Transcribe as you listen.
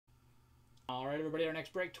All right, everybody, our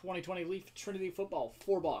next break, 2020 Leaf Trinity Football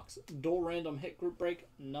 4-box dual random hit group break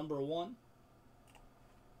number 1.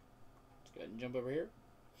 Let's go ahead and jump over here.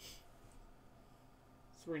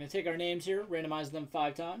 So we're going to take our names here, randomize them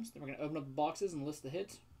 5 times. Then we're going to open up the boxes and list the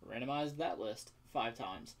hits, randomize that list 5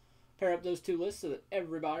 times. Pair up those 2 lists so that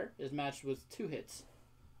every buyer is matched with 2 hits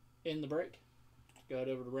in the break. Go ahead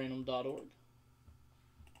over to random.org.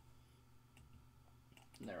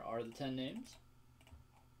 And there are the 10 names.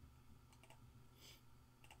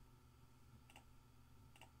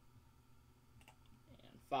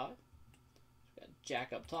 And 5. We've got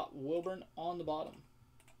Jack up top, Wilburn on the bottom.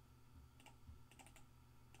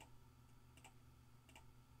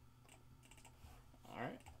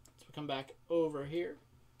 Alright, so we come back over here.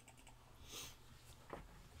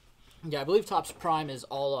 Yeah, I believe Topps Prime is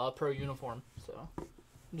all pro uniform, so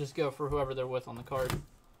just go for whoever they're with on the card.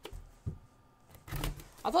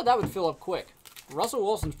 I thought that would fill up quick. Russell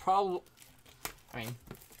Wilson's probably, I mean,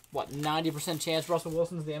 what, 90% chance Russell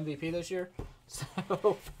Wilson's the MVP this year?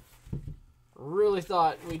 So, really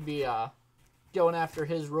thought we'd be going after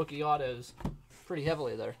his rookie autos pretty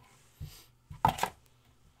heavily there.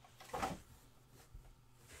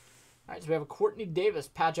 Alright, so we have a Courtney Davis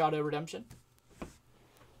patch auto redemption.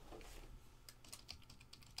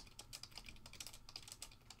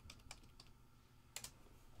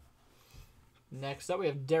 Next up, we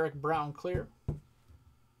have Derek Brown clear.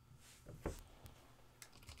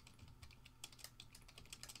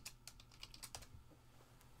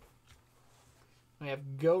 We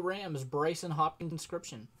have Go Rams Bryson Hopkins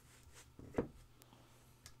inscription. And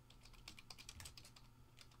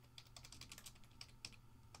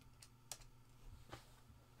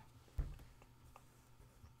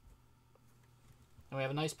we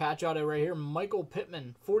have a nice patch auto right here, Michael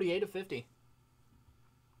Pittman, 48/50.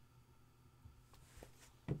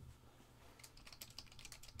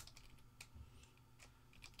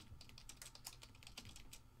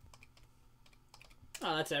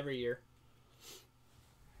 Oh, that's every year.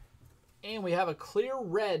 And we have a clear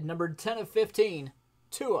red, numbered 10/15,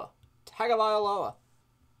 Tua Tagovailoa.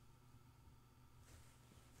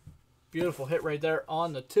 Beautiful hit right there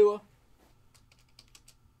on the Tua.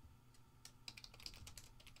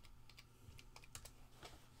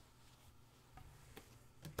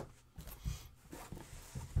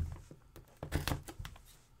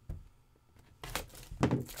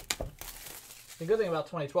 The good thing about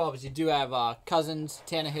 2012 is you do have Cousins,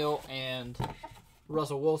 Tannehill, and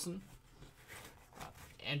Russell Wilson.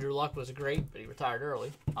 Andrew Luck was great, but he retired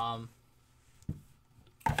early.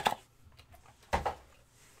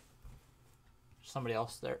 Somebody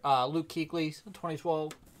else there. Luke Kuechly,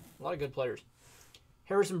 2012. A lot of good players.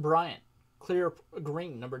 Harrison Bryant, clear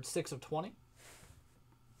green, numbered 6/20.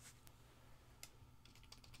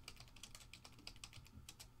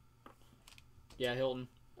 Yeah, Hilton.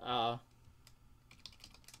 No,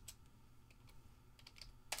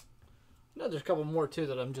 there's a couple more too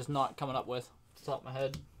that I'm just not coming up with off the top of my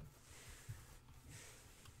head.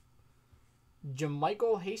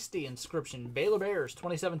 Jermichael Hasty inscription, Baylor Bears,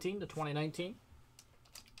 2017 to 2019.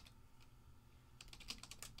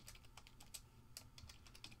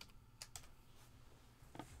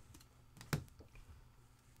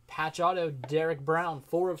 Patch auto, Derek Brown,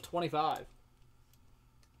 4/25.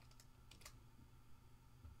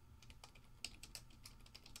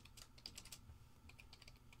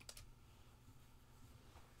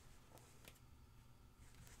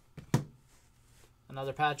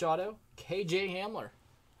 Another patch auto, KJ Hamler.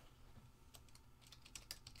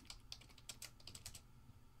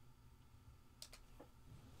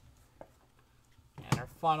 And our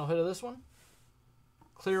final hit of this one,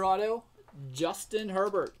 clear auto, Justin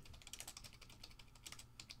Herbert.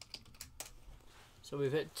 So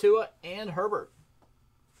we've hit Tua and Herbert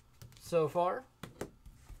so far.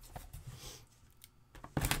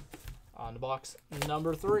 On to box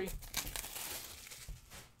number 3.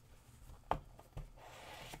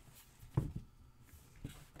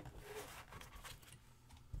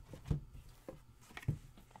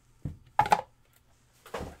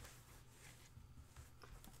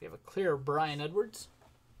 We have a clear Brian Edwards.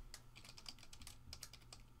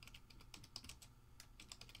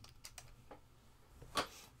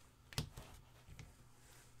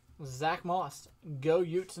 Zach Moss, Go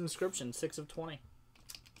Utes inscription, 6/20.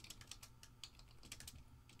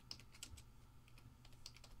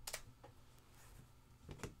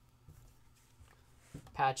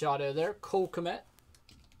 Patch auto there, Cole Kmet.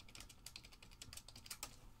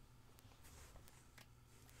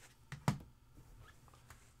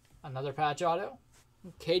 Another patch auto,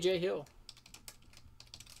 KJ Hill.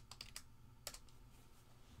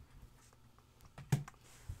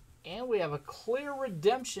 And we have a clear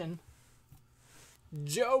redemption,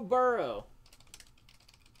 Joe Burrow.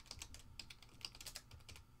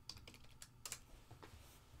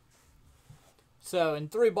 So in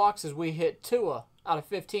 3 boxes, we hit Tua out of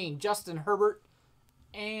 15, Justin Herbert,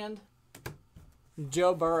 and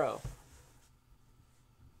Joe Burrow.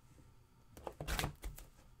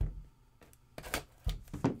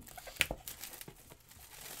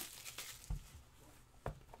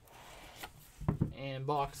 And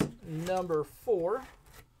box number 4.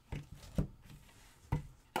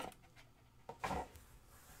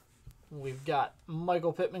 We've got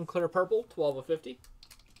Michael Pittman, clear purple, 12 of 50.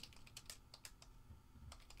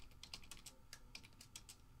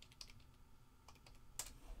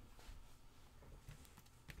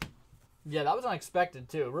 Yeah, that was unexpected,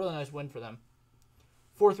 too. Really nice win for them.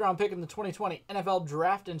 4th round pick in the 2020 NFL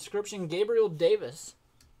Draft inscription, Gabriel Davis,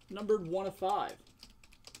 numbered 1 of 5.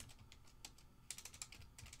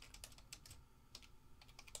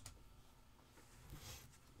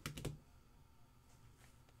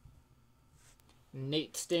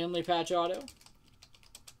 Nate Stanley patch auto.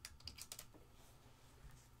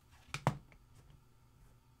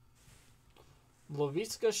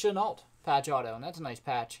 Laviska Shenault patch auto, and that's a nice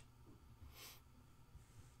patch.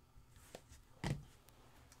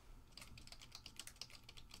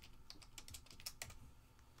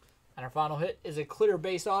 And our final hit is a clear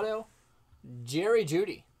base auto, Jerry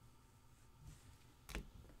Jeudy.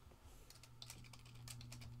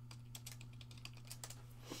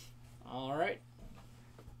 All right.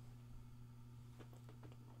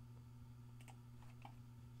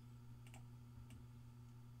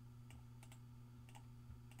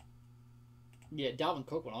 Yeah, Dalvin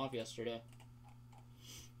Cook went off yesterday.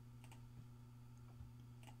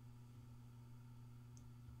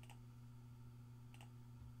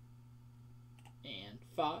 And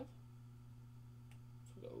 5.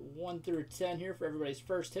 So we'll go 1 through 10 here for everybody's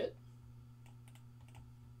first hit.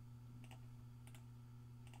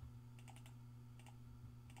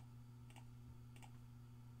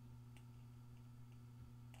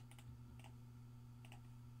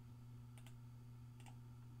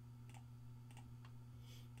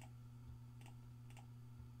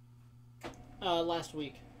 Last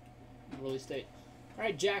week, release date. All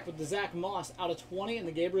right, Jack with the Zach Moss out of 20 and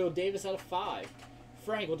the Gabriel Davis out of 5.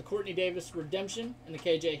 Frank with the Courtney Davis redemption and the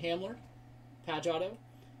KJ Hamler patch auto.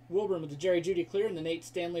 Wilburn with the Jerry Jeudy clear and the Nate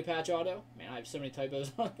Stanley patch auto. Man, I have so many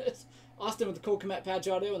typos on this. Austin with the Cole Kmet patch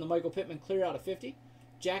auto and the Michael Pittman clear out of 50.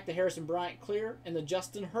 Jack the Harrison Bryant clear and the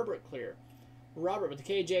Justin Herbert clear. Robert with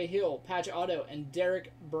the KJ Hill patch auto and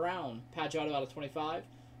Derek Brown patch auto out of 25.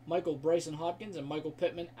 Michael Bryson Hopkins and Michael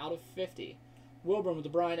Pittman out of 50. Wilburn with the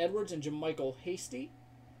Brian Edwards and Jermichael Hasty.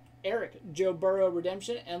 Eric, Joe Burrow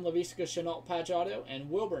redemption and Laviska Shenault patch auto. And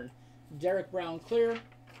Wilburn, Derek Brown clear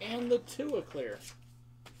and the Tua clear.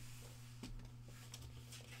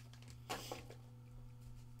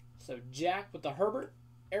 So Jack with the Herbert,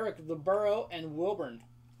 Eric the Burrow, and Wilburn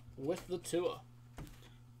with the Tua.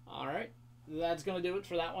 All right, that's going to do it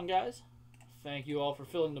for that one, guys. Thank you all for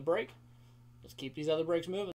filling the break. Let's keep these other breaks moving.